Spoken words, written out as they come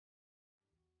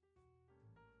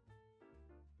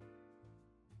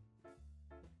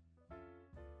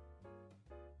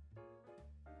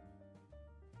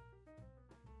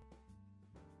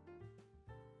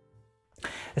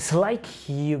It's like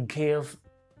you give,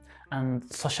 and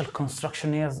social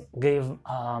constructionists gave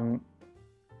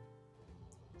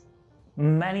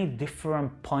many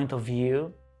different point of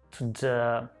view to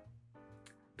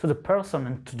the person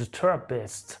and to the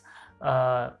therapist.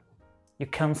 You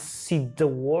can see the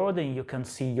world and you can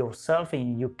see yourself,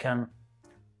 and you can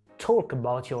talk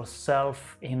about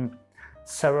yourself in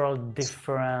several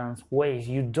different ways.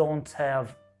 You don't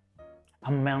have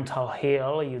a mental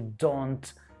health. You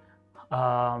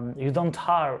don't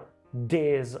have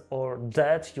this or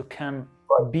that. You can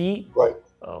be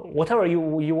whatever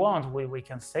you want. We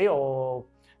can say, or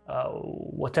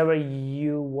whatever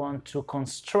you want to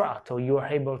construct, or you are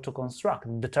able to construct.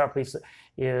 The therapist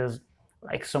is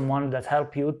like someone that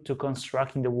helps you to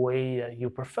construct in the way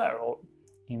you prefer, or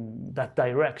in that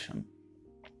direction.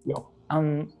 Yeah.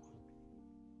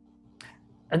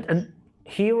 And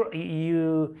here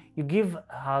you give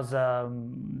us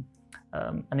an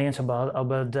answer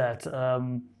about that,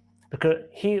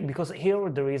 because here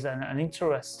there is an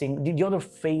interesting, the other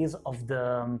phase of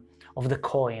the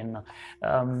coin.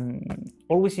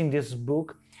 Always in this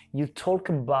book you talk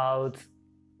about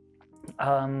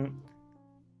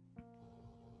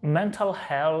mental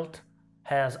health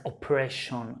as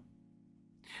oppression.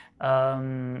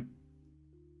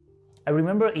 I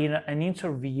remember in an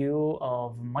interview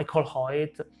of Michael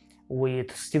Hoyt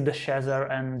with Steve DeShazer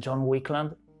and John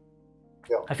Wickland,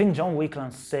 I think John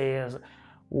Wickland says,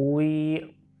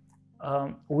 we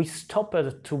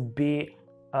stopped to be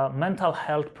a mental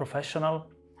health professional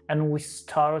and we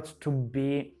start to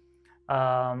be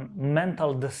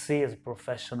mental disease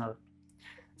professional.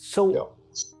 So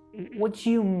what do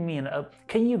you mean?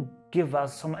 Can you give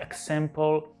us some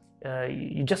example?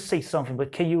 You just say something,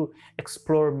 but can you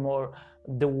explore more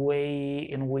the way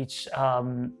in which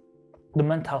the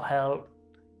mental health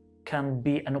can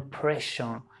be an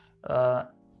oppression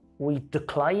with the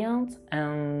client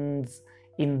and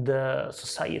in the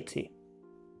society?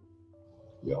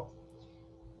 Yeah.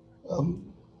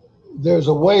 There's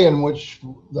a way in which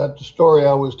that story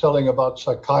I was telling about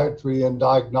psychiatry and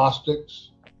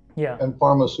diagnostics and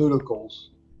pharmaceuticals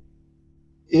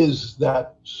is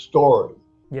that story.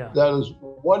 That is,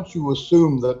 once you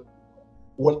assume that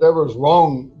whatever is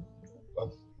wrong,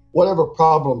 whatever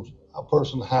problems a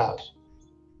person has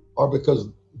are because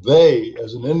they,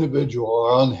 as an individual,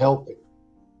 are unhealthy,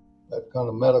 that kind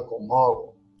of medical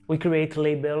model. We create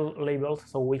labels,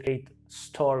 so we create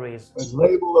stories. And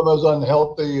label them as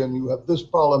unhealthy, and you have this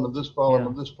problem and this problem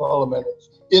and this problem, and it's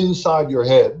inside your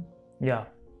head. Yeah.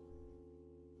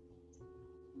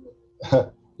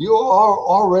 You are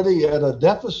already at a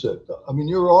deficit. I mean,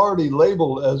 you're already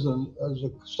labeled as an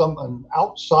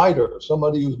outsider,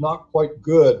 somebody who's not quite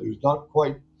good, who's not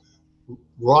quite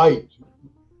right.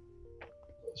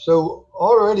 So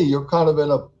already you're kind of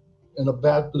in a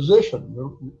bad position.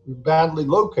 You're badly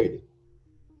located.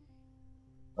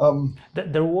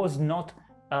 There was not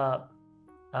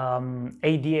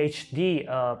ADHD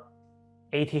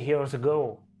 80 years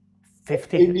ago,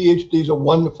 50. ADHD is a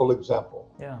wonderful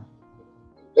example. Yeah.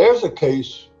 There's a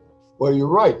case where you're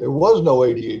right, there was no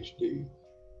ADHD.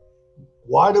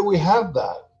 Why do we have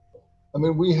that? I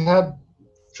mean, we had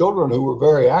children who were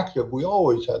very active. We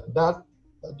always had that.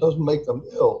 That doesn't make them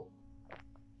ill.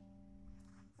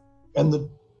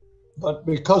 But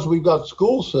because we've got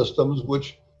school systems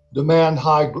which demand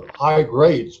high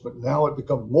grades, but now it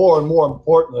becomes more and more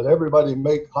important that everybody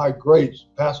make high grades,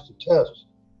 pass the test.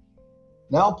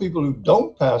 Now people who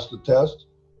don't pass the test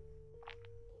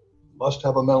must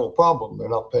have a mental problem. They're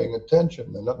not paying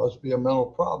attention, and that must be a mental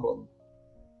problem.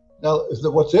 Now,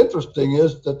 what's interesting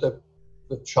is that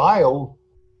the child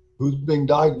who's being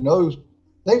diagnosed,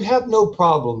 they have no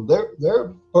problem.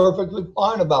 They're perfectly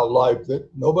fine about life. That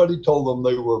nobody told them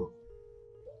they were,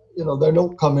 they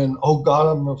don't come in, oh God,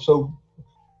 I'm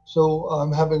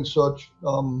having such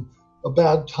a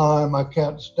bad time. I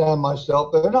can't stand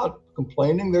myself. They're not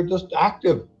complaining. They're just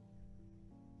active.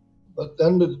 But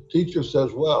then the teacher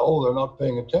says, well, they're not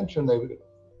paying attention.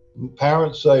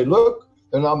 Parents say, look,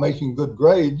 they're not making good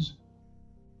grades.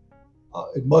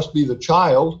 It must be the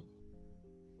child.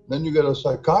 Then you get a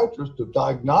psychiatrist to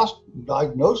diagnose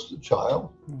the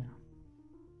child.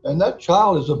 And that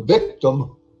child is a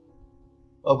victim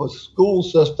of a school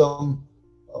system,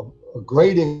 a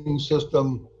grading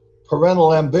system,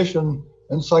 parental ambition,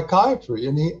 and psychiatry.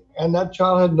 And that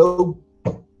child had no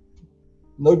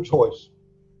choice.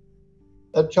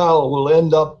 That child will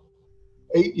end up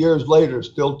 8 years later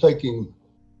still taking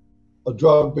a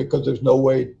drug because there's no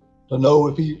way to know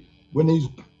when he's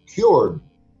cured.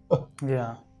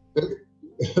 Yeah.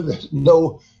 There's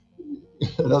no,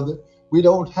 we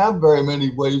don't have very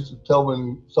many ways to tell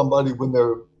when somebody when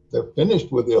they're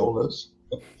finished with illness.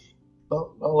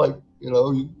 Not like,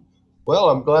 well,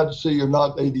 I'm glad to see you're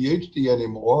not ADHD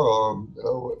anymore,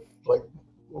 or like,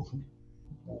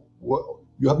 well,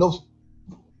 you have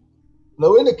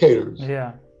no indicators.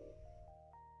 Yeah.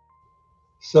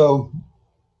 So,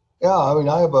 yeah, I mean,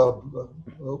 I have a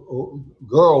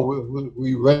girl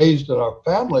we raised in our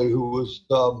family who was,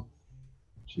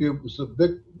 she was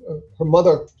her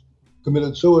mother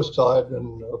committed suicide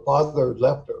and her father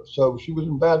left her. So she was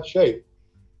in bad shape.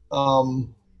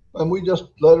 And we just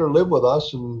let her live with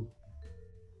us and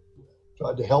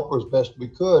tried to help her as best we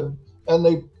could. And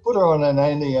they put her on an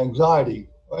anti-anxiety,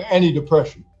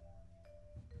 anti-depression.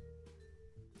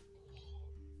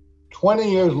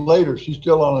 20 years later, she's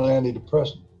still on an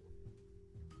antidepressant.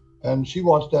 And she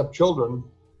wants to have children,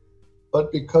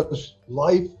 but because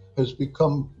life has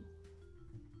become,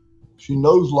 she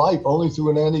knows life only through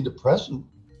an antidepressant,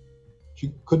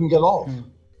 she couldn't get off.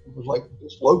 It was like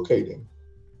dislocating.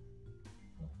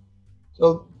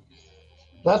 So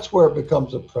that's where it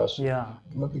becomes oppressive. Yeah.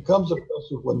 And it becomes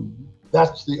oppressive when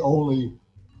that's the only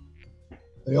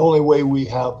way we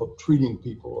have of treating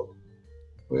people.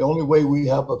 The only way we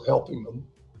have of helping them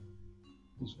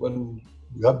is when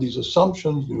you have these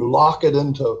assumptions, you lock it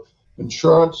into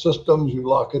insurance systems, you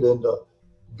lock it into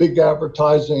big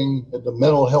advertising, into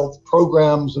mental health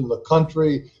programs in the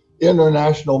country,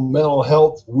 International Mental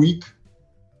Health Week.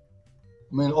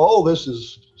 I mean, all this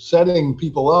is setting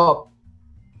people up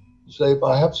to say, if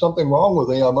I have something wrong with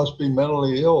me, I must be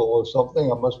mentally ill or something,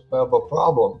 I must have a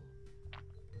problem.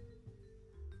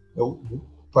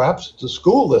 Perhaps it's the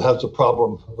school that has a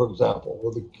problem, for example,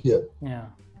 with a kid. Yeah.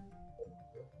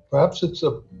 Perhaps it's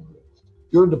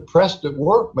you're depressed at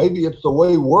work. Maybe it's the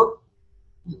way work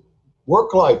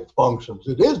life functions.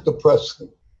 It is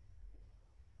depressing.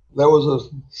 There was a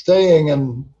saying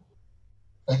in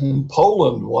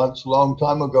Poland once, a long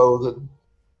time ago, that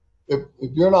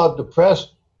if you're not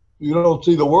depressed, you don't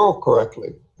see the world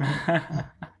correctly.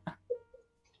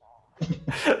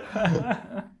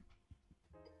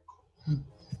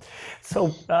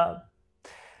 So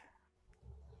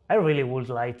I really would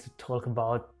like to talk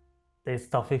about this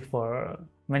topic for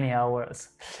many hours.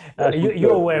 You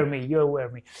aware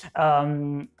me.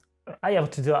 I have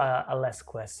to do a last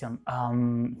question.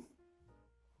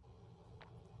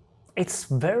 It's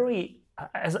very,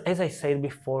 as I said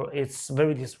before, it's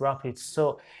very disruptive.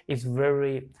 So it's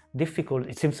very difficult,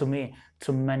 it seems to me,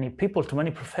 to many people, to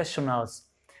many professionals,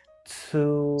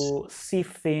 to see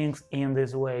things in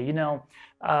this way.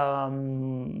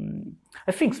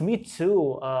 I think me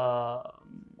too,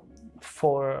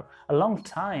 for a long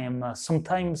time,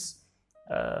 sometimes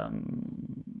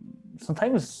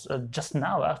just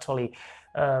now actually,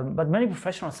 but many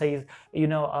professionals say,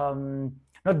 no,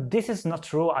 this is not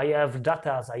true. I have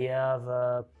data, I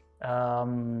have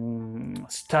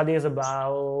studies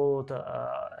about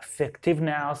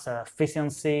effectiveness,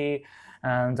 efficiency,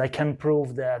 and I can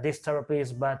prove that this therapy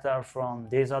is better from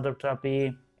this other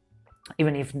therapy.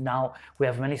 Even if now we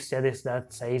have many studies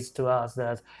that says to us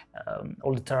that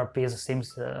all the therapies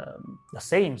seems the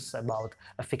same about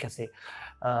efficacy.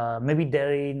 Maybe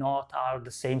they not are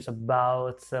the same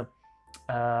about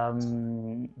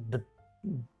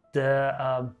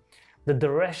the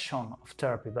duration of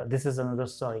therapy, but this is another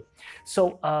story.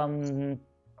 So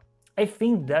I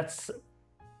think that's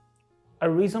a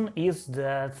reason is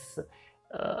that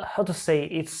how to say,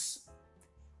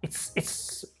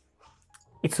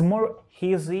 it's more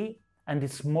easy and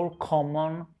it's more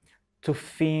common to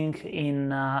think in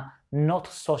not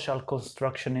social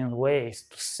construction in ways,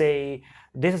 to say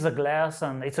this is a glass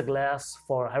and it's a glass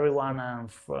for everyone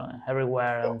and for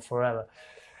everywhere and forever.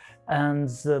 And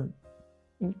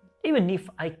even if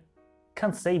I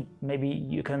can say, maybe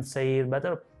you can say it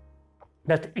better,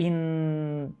 that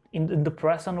in the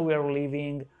present we are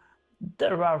living,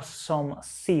 there are some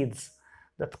seeds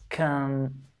that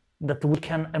we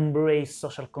can embrace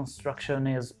social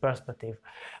constructionist perspective.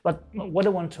 But what I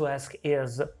want to ask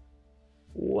is,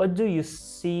 what do you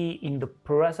see in the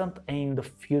present and in the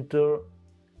future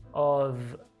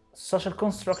of social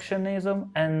constructionism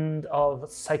and of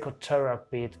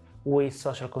psychotherapy with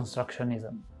social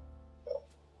constructionism?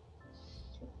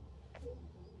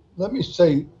 Let me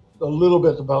say a little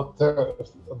bit about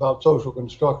social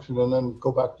construction and then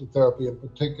go back to therapy in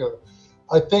particular.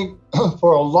 I think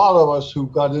for a lot of us who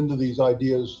got into these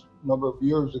ideas a number of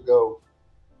years ago,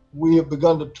 we have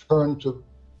begun to turn to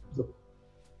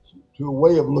a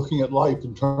way of looking at life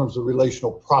in terms of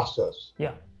relational process.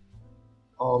 Yeah.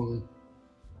 All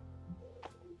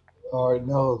right,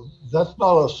 now that's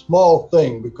not a small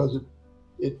thing, because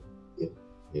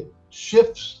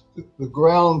shifts the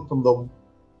ground from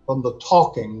the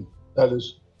talking. That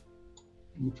is,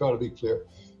 let me try to be clear.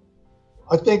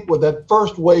 I think with that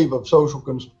first wave of social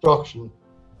construction,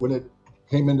 when it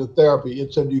came into therapy,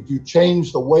 it said if you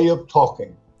change the way of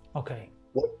talking, okay,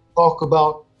 what you talk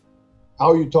about,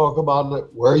 how you talk about it,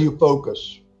 where you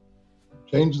focus,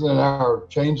 change the narrative,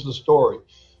 change the story,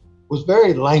 was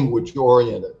very language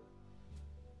oriented.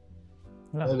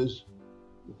 yeah. That is,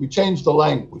 if we change the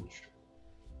language,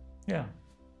 Yeah.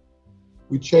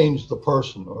 we change the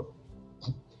person.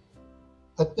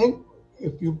 I think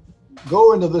if you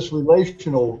go into this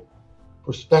relational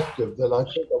perspective that I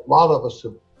think a lot of us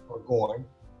are going,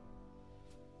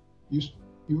 you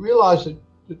realize that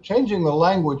changing the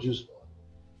language is,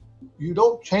 you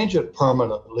don't change it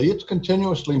permanently, it's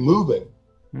continuously moving.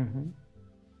 Mm-hmm.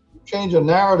 You change a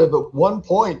narrative at one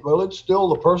point, well, it's still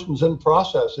the person's in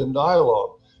process, in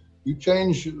dialogue. You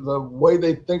change the way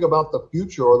they think about the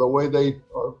future or the way they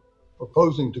are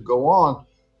proposing to go on,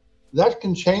 that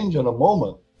can change in a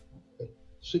moment.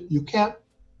 So you can't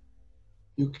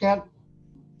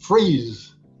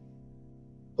freeze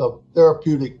the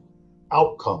therapeutic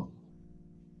outcome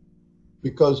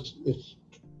because it's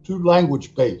too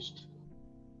language based.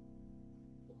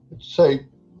 Say,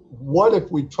 what if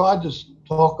we tried to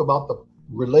talk about the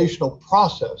relational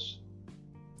process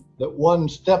that one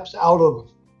steps out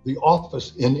of the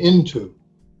office and into?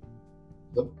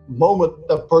 The moment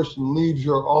that person leaves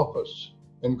your office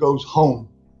and goes home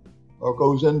or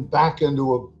goes back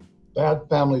into a bad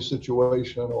family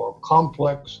situation or a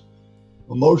complex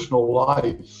emotional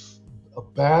life, a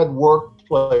bad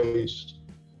workplace,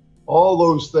 all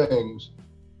those things,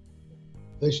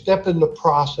 they step into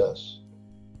process.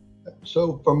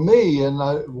 So for me, and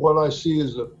what I see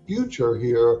as the future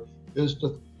here is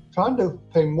to try to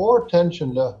pay more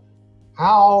attention to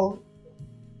how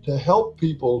to help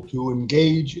people to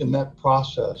engage in that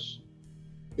process,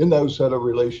 in those set of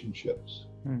relationships.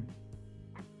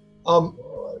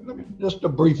 Just a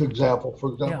brief example.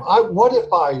 For example, yeah.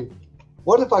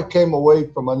 what if I came away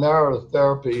from a narrative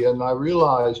therapy and I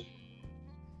realized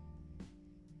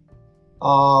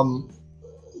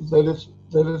that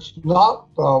it's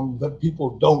not that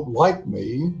people don't like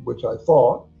me, which I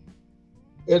thought.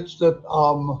 It's that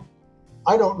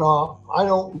I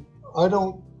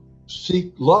don't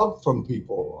seek love from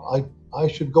people. I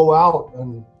should go out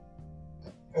and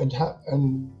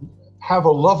have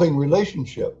a loving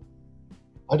relationship.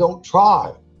 I don't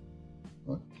try.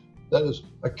 That is,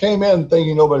 I came in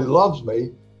thinking nobody loves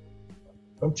me.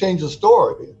 Don't change the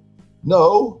story.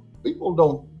 No, people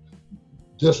don't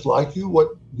dislike you.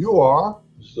 What you are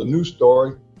is the new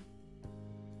story.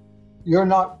 You're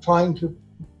not trying to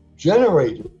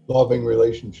generate loving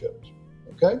relationships.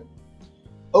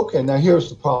 Okay, now here's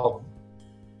the problem.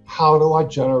 How do I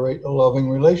generate a loving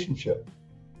relationship?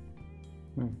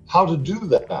 How to do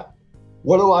that?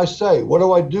 What do I say? What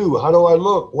do I do? How do I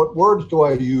look? What words do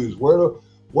I use?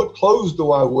 What clothes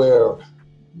do I wear?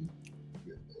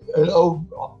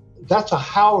 That's a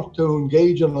how to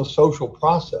engage in a social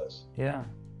process. Yeah.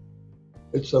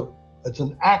 It's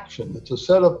an action. It's a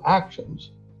set of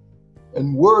actions.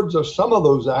 And words are some of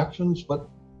those actions, but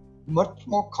much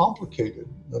more complicated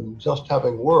than just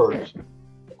having words.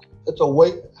 It's a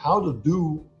way how to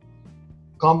do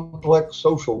complex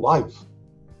social life.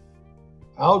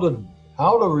 How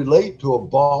to relate to a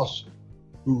boss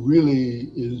who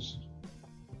really is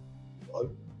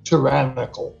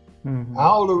tyrannical. Mm-hmm.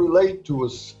 How to relate to a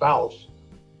spouse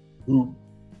who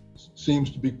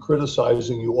seems to be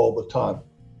criticizing you all the time.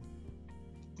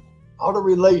 How to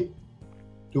relate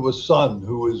to a son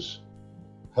who is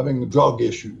having drug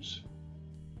issues.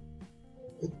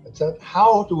 It's that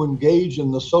how to engage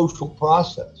in the social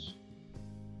process.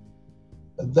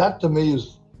 And that to me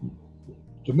is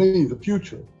the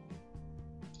future.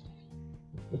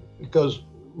 Because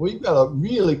we've got a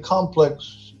really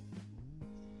complex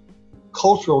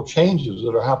cultural changes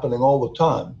that are happening all the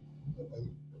time.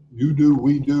 You do,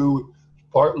 we do,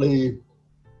 partly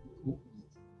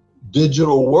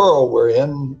digital world we're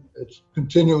in. It's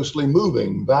continuously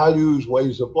moving. Values,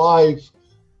 ways of life,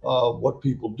 what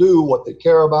people do, what they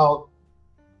care about,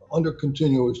 under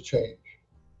continuous change.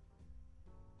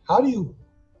 How do you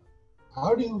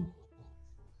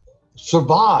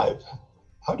survive?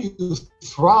 How do you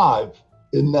thrive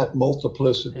in that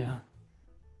multiplicity? Yeah.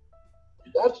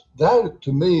 That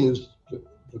to me is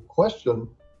the question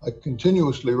I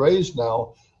continuously raise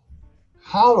now.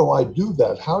 How do I do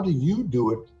that? How do you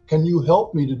do it? Can you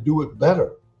help me to do it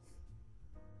better?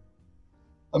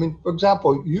 I mean, for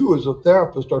example, you as a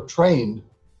therapist are trained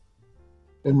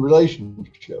in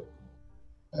relationship,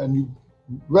 and you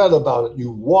read about it,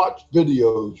 you've watched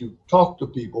videos, you've talked to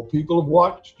people, people have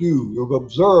watched you, you've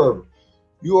observed.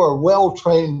 You are well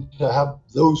trained to have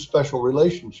those special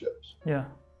relationships. Yeah.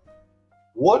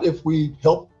 What if we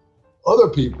help other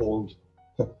people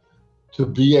to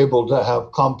be able to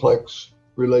have complex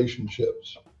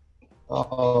relationships?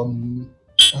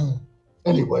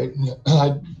 Anyway,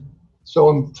 so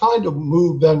I'm trying to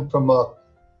move then from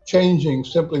changing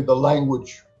simply the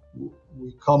language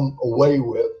we come away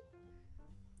with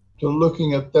to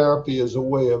looking at therapy as a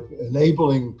way of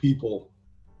enabling people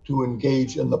to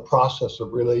engage in the process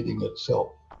of relating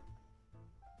itself.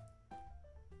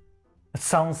 It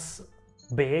sounds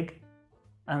big,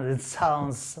 and it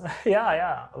sounds,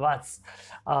 yeah, that's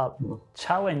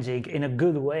challenging in a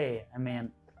good way. I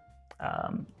mean,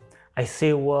 I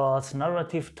see what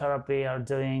narrative therapy are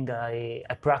doing. I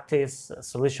practice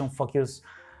solution-focused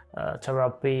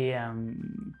therapy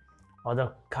and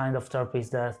other kind of therapies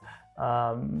that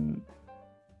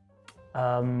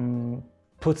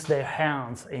puts their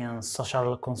hands in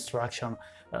social construction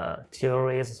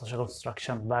theories, social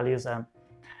construction values, and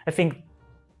I think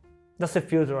that's the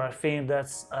future. I think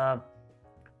that's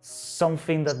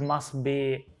something that must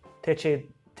be taught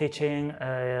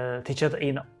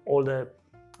in all the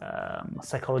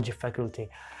psychology faculty,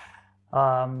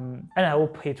 and I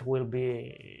hope it will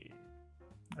be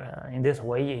in this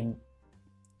way in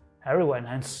everyone,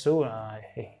 and soon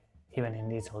even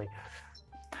in Italy.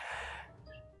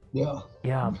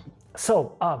 Yeah.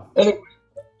 So anyway,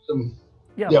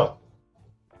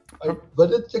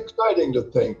 but it's exciting to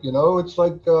think. You know, it's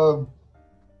like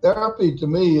therapy to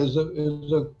me is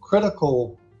a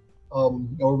critical,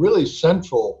 really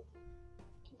central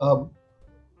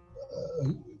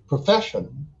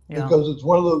profession, because it's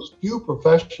one of those few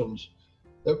professions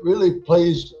that really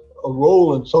plays a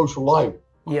role in social life,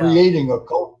 creating a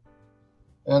culture.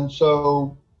 And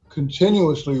so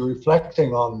continuously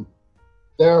reflecting on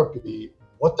therapy,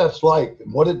 what that's like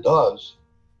and what it does,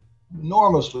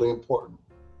 enormously important.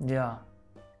 Yeah.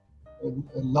 And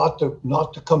not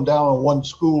to come down on one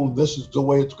school, this is the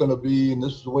way it's going to be and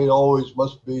this is the way it always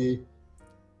must be.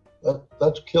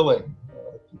 That's killing.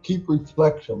 Keep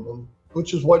reflection,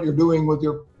 which is what you're doing with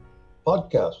your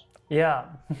podcast. Yeah.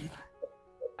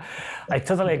 I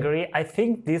totally agree. I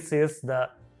think this is the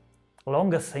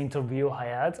longest interview I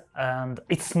had, and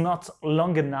it's not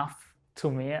long enough to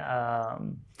me.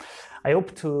 I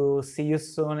hope to see you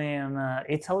soon in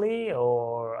Italy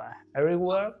or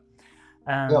everywhere.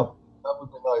 And yeah, that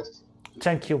would be nice.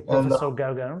 Thank you, Professor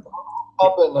Gergen.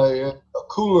 Up in a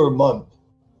cooler month.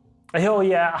 Oh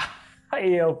yeah,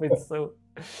 I hope it's so.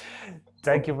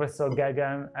 Thank you, Professor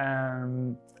Gergen,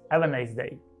 and have a nice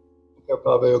day. Okay,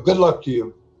 Flavio. Good luck to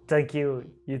you. Thank you.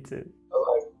 You too.